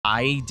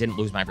I didn't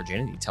lose my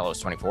virginity until I was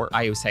 24.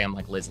 I always say I'm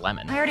like Liz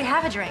Lemon. I already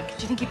have a drink.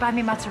 Do you think you'd buy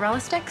me mozzarella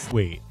sticks?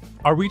 Wait,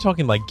 are we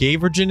talking like gay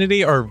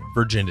virginity or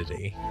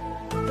virginity?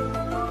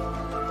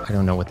 I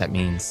don't know what that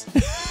means.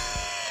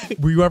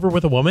 Were you ever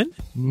with a woman?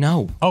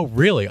 No. Oh,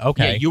 really?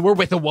 Okay. Yeah, you were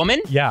with a woman?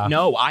 Yeah.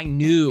 No, I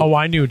knew. Oh,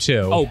 I knew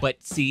too. Oh,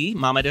 but see,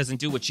 mama doesn't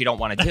do what she don't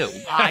want to do.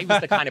 I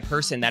was the kind of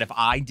person that if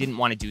I didn't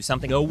want to do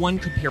something, no one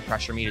could peer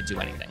pressure me to do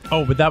anything.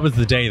 Oh, but that was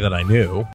the day that I knew.